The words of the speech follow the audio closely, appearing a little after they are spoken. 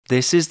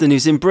This is the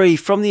news in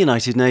brief from the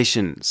United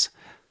Nations.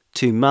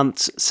 2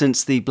 months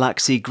since the Black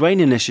Sea Grain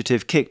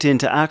Initiative kicked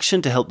into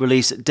action to help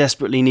release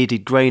desperately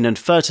needed grain and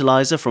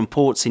fertilizer from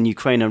ports in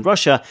Ukraine and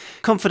Russia,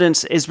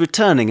 confidence is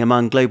returning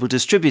among global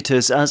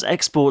distributors as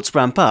exports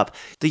ramp up,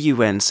 the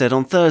UN said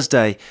on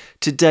Thursday.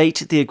 To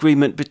date, the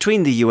agreement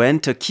between the UN,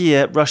 Turkey,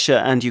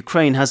 Russia and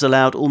Ukraine has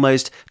allowed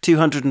almost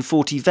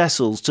 240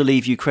 vessels to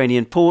leave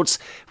Ukrainian ports,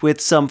 with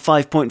some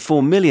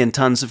 5.4 million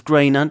tonnes of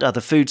grain and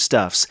other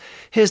foodstuffs.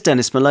 Here's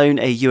Dennis Malone,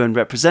 a UN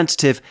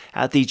representative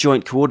at the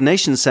Joint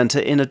Coordination Centre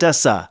in Odessa.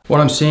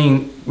 What I'm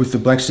seeing with the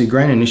Black Sea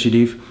Grain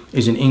Initiative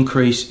is an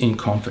increase in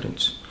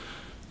confidence.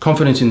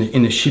 Confidence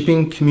in the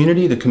shipping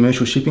community, the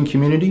commercial shipping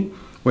community.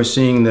 We're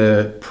seeing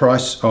the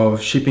price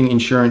of shipping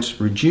insurance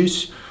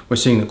reduce. We're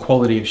seeing the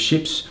quality of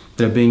ships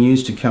that are being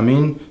used to come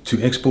in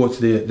to export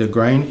the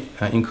grain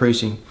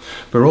increasing.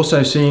 But we're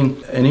also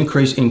seeing an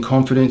increase in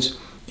confidence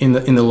in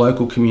the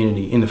local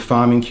community, in the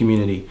farming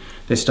community.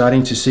 They're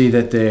starting to see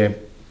that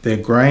their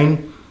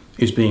grain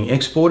is being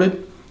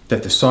exported,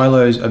 that the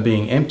silos are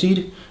being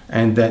emptied,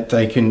 and that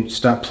they can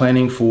start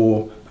planning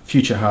for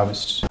future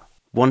harvests.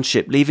 One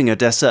ship leaving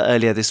Odessa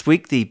earlier this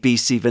week, the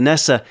BC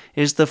Vanessa,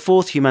 is the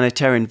fourth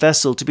humanitarian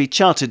vessel to be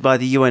chartered by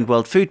the UN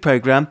World Food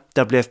Programme,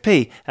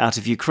 WFP, out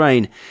of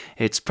Ukraine.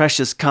 Its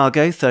precious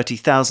cargo,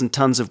 30,000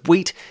 tonnes of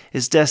wheat,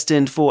 is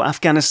destined for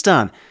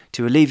Afghanistan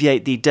to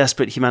alleviate the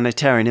desperate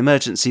humanitarian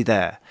emergency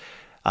there.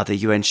 Other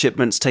UN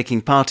shipments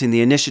taking part in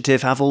the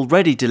initiative have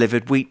already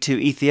delivered wheat to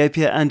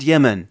Ethiopia and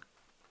Yemen.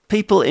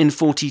 People in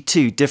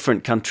 42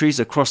 different countries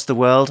across the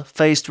world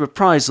faced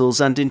reprisals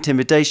and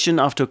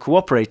intimidation after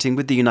cooperating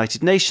with the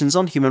United Nations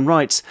on human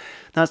rights.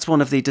 That's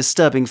one of the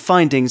disturbing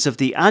findings of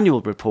the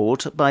annual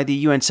report by the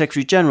UN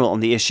Secretary-General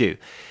on the issue.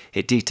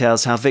 It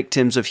details how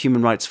victims of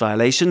human rights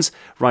violations,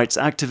 rights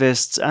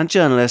activists and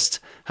journalists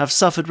have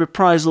suffered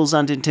reprisals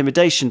and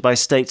intimidation by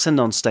states and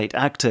non-state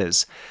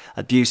actors.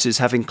 Abuses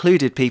have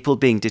included people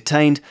being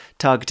detained,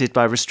 targeted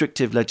by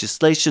restrictive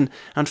legislation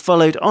and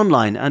followed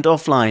online and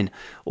offline.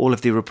 All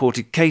of the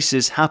reported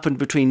cases happened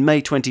between May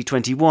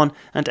 2021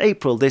 and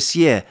April this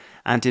year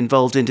and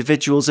involved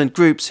individuals and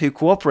groups who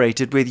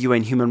cooperated with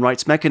UN human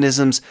rights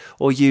mechanisms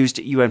or used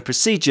UN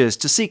procedures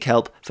to seek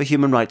help for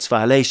human rights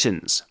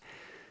violations.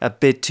 A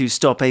bid to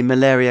stop a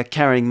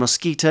malaria-carrying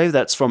mosquito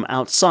that's from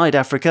outside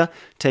Africa,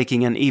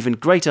 taking an even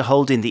greater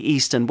hold in the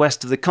east and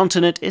west of the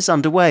continent, is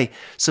underway,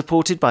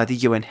 supported by the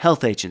UN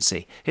Health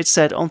Agency, it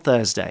said on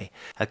Thursday.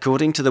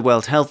 According to the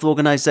World Health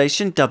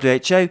Organization,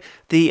 WHO,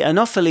 the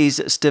Anopheles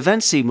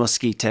stevensii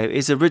mosquito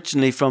is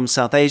originally from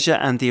South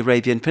Asia and the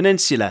Arabian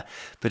Peninsula,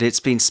 but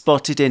it's been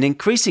spotted in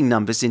increasing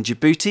numbers in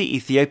Djibouti,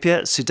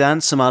 Ethiopia, Sudan,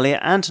 Somalia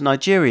and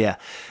Nigeria.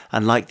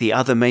 Unlike the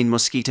other main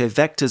mosquito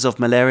vectors of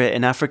malaria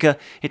in Africa,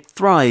 it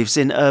thrives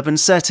in urban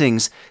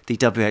settings, the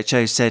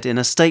WHO said in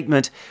a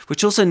statement,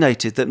 which also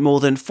noted that more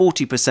than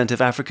 40%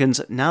 of Africans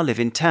now live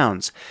in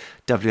towns.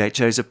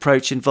 WHO's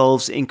approach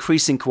involves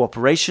increasing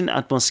cooperation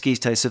and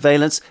mosquito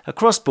surveillance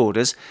across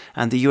borders,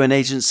 and the UN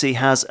agency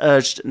has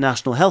urged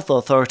national health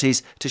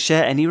authorities to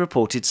share any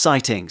reported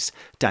sightings.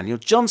 Daniel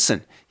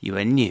Johnson,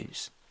 UN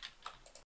News.